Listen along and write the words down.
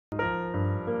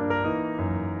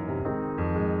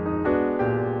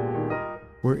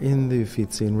We're in the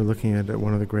Uffizi and we're looking at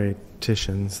one of the great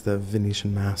Titians, the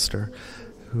Venetian master,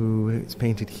 who has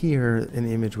painted here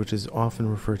an image which is often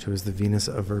referred to as the Venus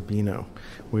of Urbino,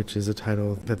 which is a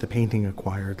title that the painting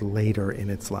acquired later in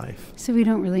its life. So we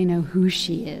don't really know who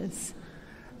she is.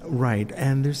 Right,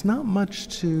 and there's not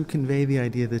much to convey the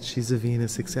idea that she's a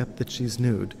Venus except that she's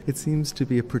nude. It seems to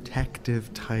be a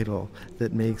protective title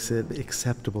that makes it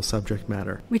acceptable subject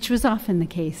matter. Which was often the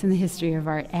case in the history of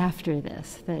art after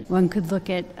this, that one could look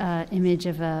at an image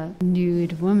of a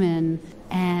nude woman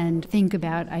and think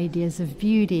about ideas of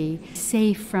beauty,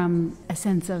 safe from a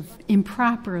sense of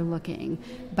improper looking,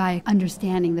 by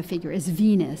understanding the figure as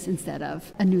Venus instead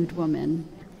of a nude woman.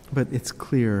 But it's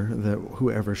clear that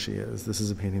whoever she is, this is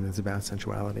a painting that's about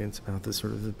sensuality. It's about the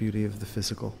sort of the beauty of the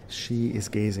physical. She is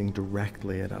gazing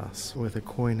directly at us with a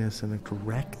coyness and a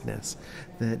directness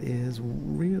that is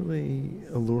really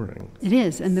alluring. It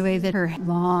is, and the way that her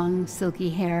long, silky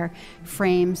hair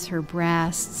frames her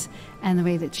breasts, and the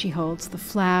way that she holds the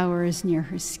flowers near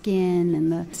her skin,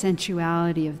 and the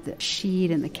sensuality of the sheet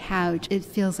and the couch. It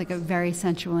feels like a very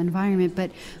sensual environment,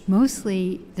 but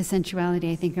mostly the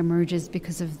sensuality, I think, emerges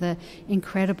because of the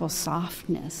incredible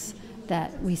softness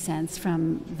that we sense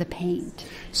from the paint.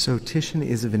 So Titian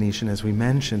is a Venetian, as we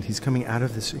mentioned. He's coming out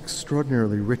of this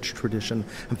extraordinarily rich tradition.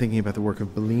 I'm thinking about the work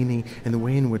of Bellini and the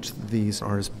way in which these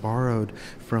artists borrowed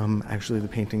from actually the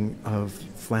painting of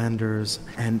Flanders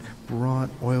and brought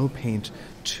oil paint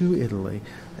to Italy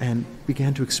and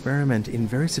began to experiment in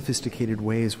very sophisticated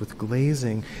ways with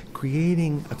glazing,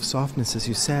 creating a softness, as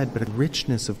you said, but a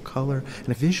richness of color and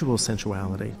a visual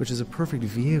sensuality, which is a perfect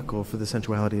vehicle for the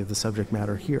sensuality of the subject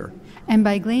matter here. And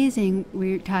by glazing,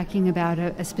 we're talking about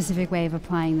a specific way of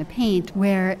applying the paint,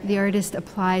 where the artist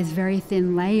applies very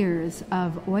thin layers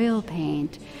of oil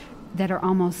paint that are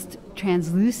almost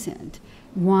translucent,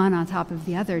 one on top of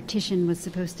the other. Titian was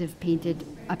supposed to have painted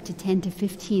up to 10 to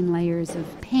 15 layers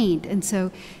of paint, and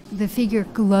so the figure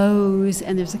glows,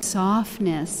 and there's a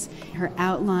softness in her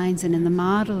outlines and in the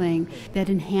modeling that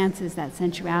enhances that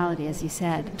sensuality, as you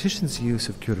said. Titian's use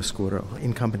of chiaroscuro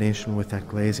in combination with that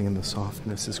glazing and the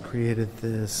softness has created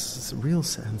this real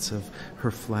sense of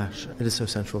her flesh. It is so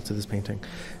central to this painting.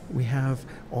 We have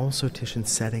also Titian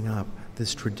setting up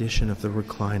this tradition of the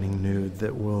reclining nude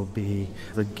that will be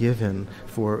the given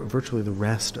for virtually the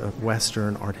rest of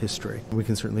Western art history. We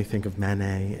can certainly think of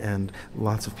Manet and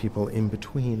lots of people in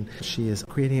between. She is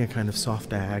creating a kind of soft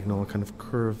diagonal, a kind of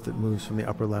curve that moves from the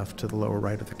upper left to the lower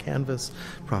right of the canvas,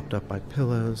 propped up by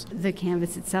pillows. The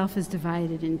canvas itself is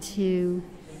divided in two,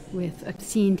 with a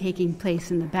scene taking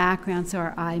place in the background, so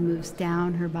our eye moves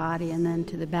down her body and then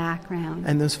to the background.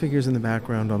 And those figures in the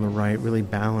background on the right really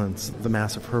balance the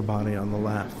mass of her body on the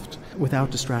left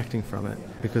without distracting from it,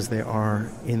 because they are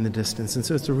in the distance. And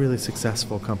so it's a really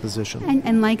successful composition.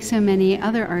 And like so many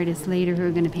other artists later who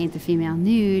are going to paint the female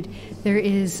nude, there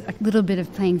is a little bit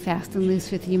of playing fast and loose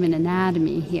with human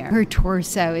anatomy here. Her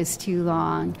torso is too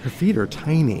long. Her feet are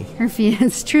tiny.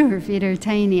 It's true, her feet are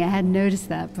tiny. I hadn't noticed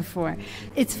that before.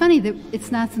 It's funny that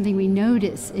it's not something we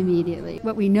notice immediately.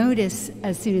 What we notice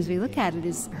as soon as we look at it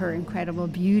is her incredible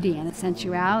beauty and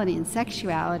sensuality and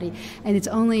sexuality. And it's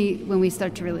only when we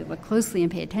start to really look closely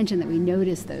and pay attention that we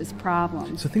notice those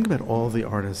problems. So think about all the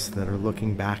artists that are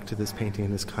looking back to this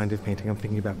painting, this kind of painting. I'm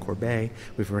thinking about Courbet.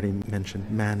 We've already mentioned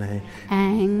Manet.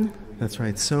 Ingres. That's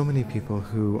right. So many people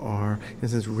who are, in a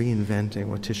sense, reinventing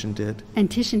what Titian did. And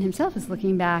Titian himself is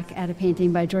looking back at a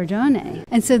painting by Giorgione.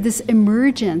 And so this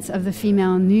emergence of the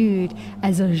female nude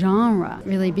as a genre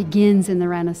really begins in the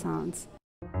Renaissance.